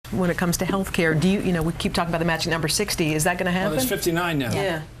when it comes to health care. Do you know, we keep talking about the magic number 60. Is that going to happen? Well, there's 59 now.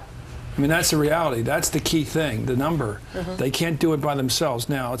 Yeah. I mean, that's the reality. That's the key thing, the number. They can't do it by themselves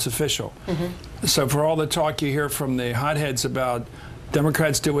now. It's official. So for all the talk you hear from the hotheads about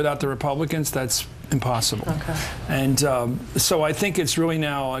Democrats do it without the Republicans, that's impossible. Okay. And so I think it's really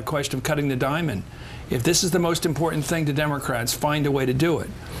now a question of cutting the diamond. If this is the most important thing to Democrats, find a way to do it.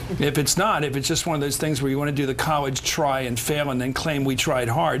 If it's not, if it's just one of those things where you want to do the college try and fail and then claim we tried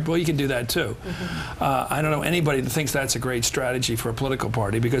hard, well, you can do that too. I don't know anybody that thinks that's a great strategy for a political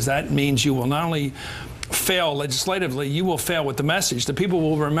party, because that means you will not only fail legislatively, you will fail with the message. The people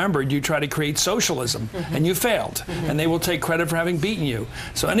will remember you tried to create socialism and you failed, and they will take credit for having beaten you.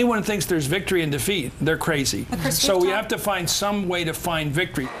 So anyone who thinks there's victory and defeat, they're crazy. So we have to find some way to find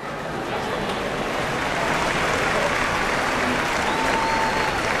victory.